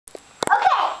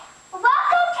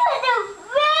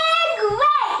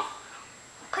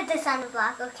on the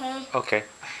block, okay? Okay.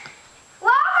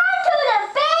 Welcome to the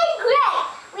big race.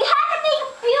 We have to make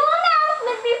a few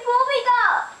announcements before we go.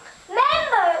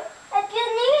 Remember, if you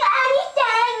need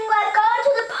anything while going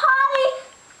to the party,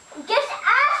 just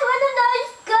ask one of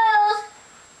those girls,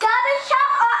 garbage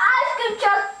shop or ice cream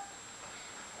truck,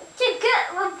 to get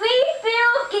a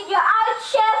refill, get your eye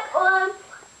checked, or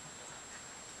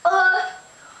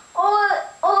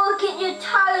get your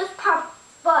tires pumped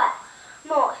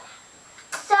more.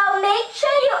 So make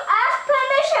sure you ask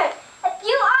permission. If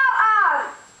you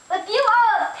are a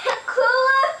pit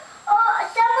cooler or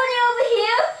somebody over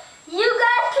here, you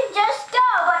guys can just go,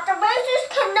 but the racers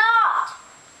cannot.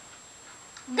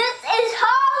 This is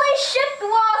Harley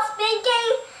Shipwell speaking,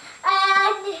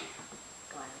 and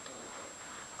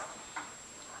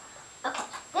okay,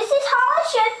 this is Harley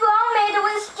Shipwell. Made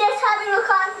was just having a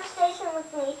conversation with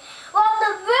me. Well,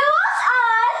 the rules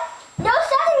are no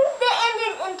setting the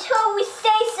engine until we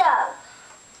say so.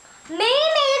 Me,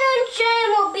 Mater, and Jane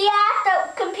will be at the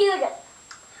computer.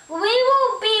 We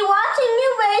will be watching you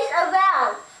race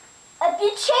around. If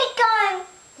you check going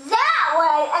that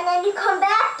way and then you come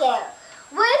back there,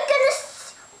 one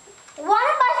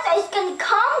of us is gonna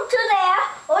come to there,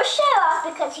 or Sheriff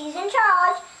because he's in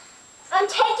charge, and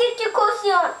take you to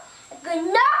Coscione. If you're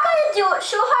not gonna do it,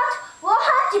 we'll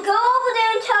have to go over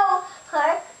there and tell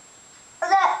her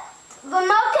that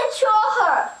remote control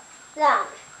her. Now,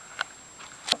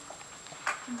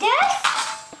 this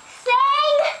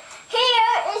thing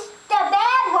here is the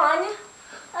bad one,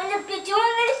 and if you're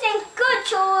doing anything good,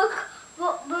 she'll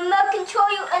remote control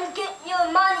you and get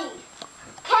your money.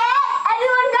 Okay?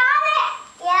 Everyone got it?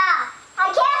 Yeah. I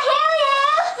can't hear you.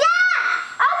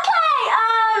 Yeah. Okay.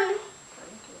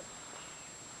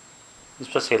 You're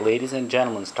supposed to say, ladies and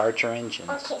gentlemen, start your engines.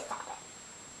 Okay, stop it.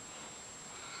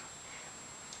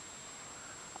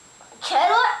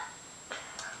 Trailer.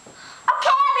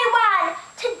 Okay, everyone.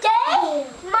 Today,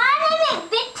 my name is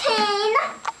Victine.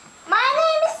 My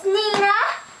name is Nina.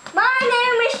 My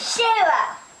name is Sheila.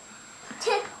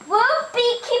 We'll be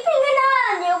keeping an eye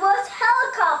on you with a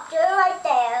helicopter right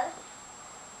there.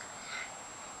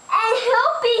 And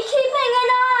he'll be keeping an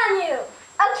eye on you.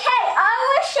 Okay, I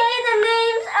will show you the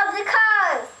names of the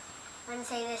cars. Want to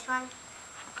say this one?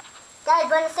 Dad,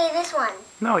 want to say this one?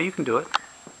 No, you can do it.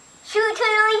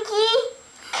 Shooterlinky,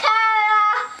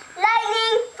 Cara,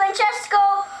 Lightning,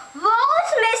 Francesco. Roll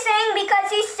is missing because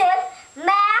he's sick.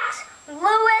 Max,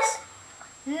 Lewis,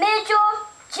 Mitchell,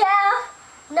 Jeff,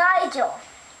 Nigel.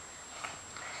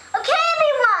 Okay,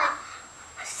 everyone.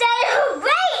 Say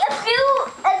hooray if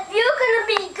you're gonna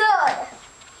be good.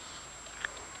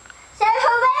 Say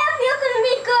hooray if you're gonna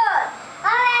be good.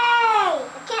 Hooray!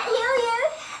 I can't hear you.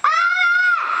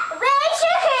 Ah! Raise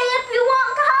your hand if you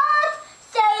want cards.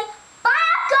 Say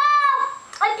Baco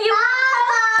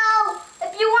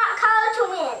if you want Carla to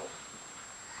win.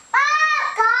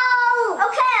 Baco!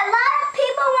 Okay, a lot of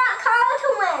people want Carla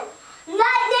to win.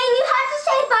 Lightning, you have to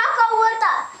say Baco with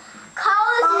us.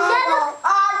 Carla's never.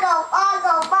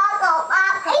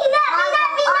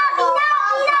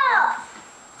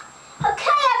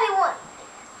 Okay, everyone.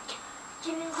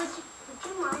 Jimmy, would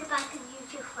you mind if I could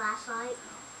use your flashlight?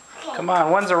 Okay. Come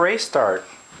on, when's the race start?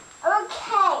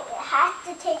 Okay, it has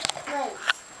to take place.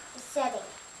 The setting.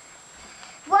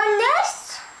 When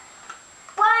this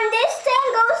thing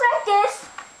goes like this,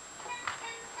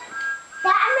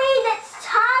 that means it's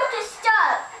time to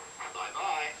start.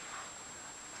 Bye-bye.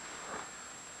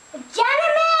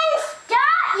 Gentlemen,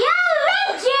 start your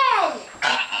engine!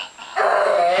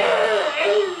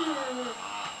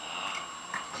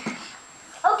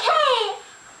 Okay,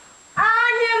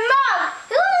 on your mark.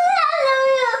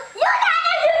 You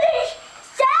gotta do this.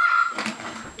 Set.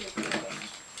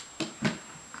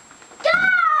 Go!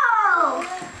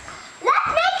 Let's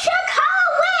make sure Carla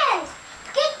wins.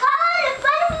 Get Carla in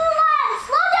front of the line.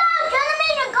 Slow down,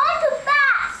 gentlemen. You're going too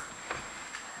fast.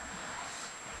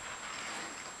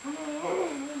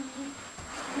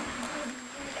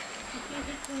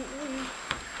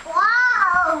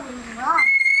 Wow!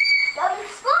 Going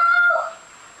slow!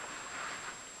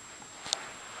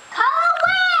 Carla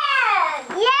wins!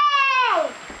 Yay!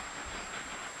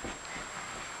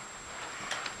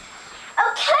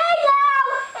 Okay, now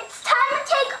it's time to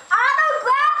take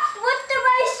autographs with the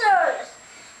racers.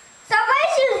 So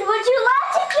racers, would you like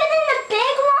to get in the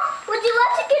big one? Would you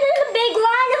like to get in the big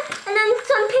line and then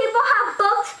some people have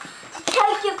books to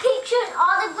take your pictures and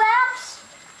autographs?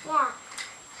 Yeah.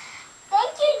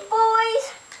 Thank you, boys.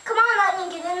 Come on, Lightning,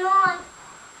 get in the line.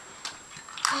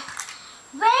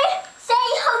 Say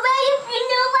hooray if you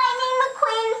know Lightning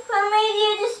McQueen from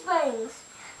Radiator Springs.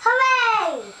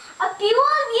 Hooray! A few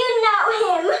of you know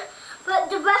him. but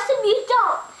the rest of you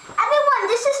don't. Everyone,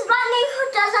 this is Lightning who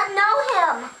doesn't know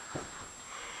him.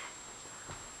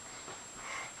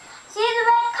 See the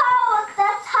red car? Look,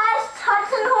 that's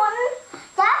Hudson Horton.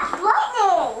 That's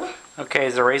Lightning. Okay,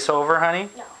 is the race over, honey?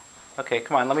 No. Okay,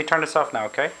 come on. Let me turn this off now,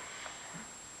 okay?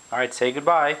 All right, say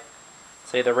goodbye.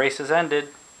 Say the race has ended.